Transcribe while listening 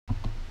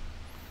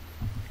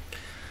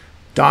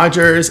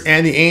Dodgers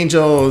and the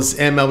Angels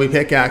MLB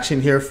pick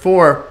action here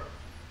for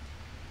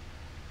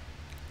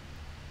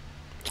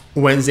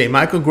Wednesday.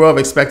 Michael Grove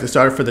expected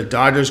starter for the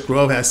Dodgers.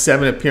 Grove has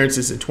 7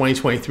 appearances in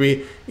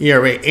 2023.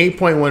 ERA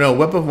 8.10,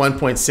 whip of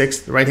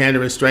 1.6. The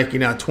right-hander is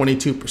striking out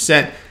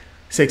 22%,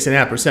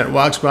 6.5%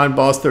 walks, ground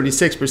balls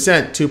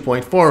 36%,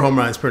 2.4 home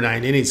runs per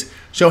 9 innings.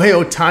 Shohei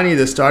Ohtani,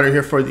 the starter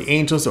here for the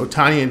Angels.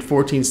 Ohtani in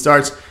 14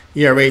 starts.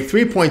 ERA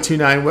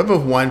 3.29, whip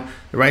of 1.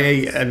 The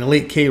right-hander, an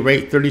elite K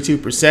rate 32%,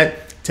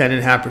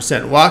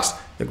 10.5% walks.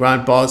 The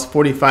ground balls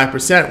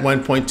 45%,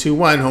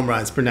 1.21 home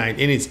runs per 9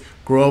 innings.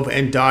 Grove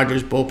and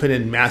Dodgers bullpen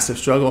in massive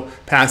struggle.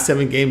 Past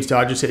 7 games,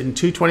 Dodgers hitting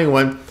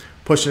 .221,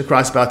 pushing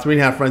across about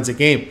 3.5 runs a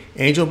game.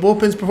 Angel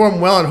bullpens perform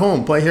well at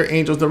home. Play here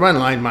Angels the run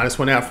line,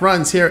 -1.5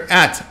 runs here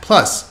at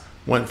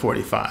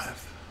 +145.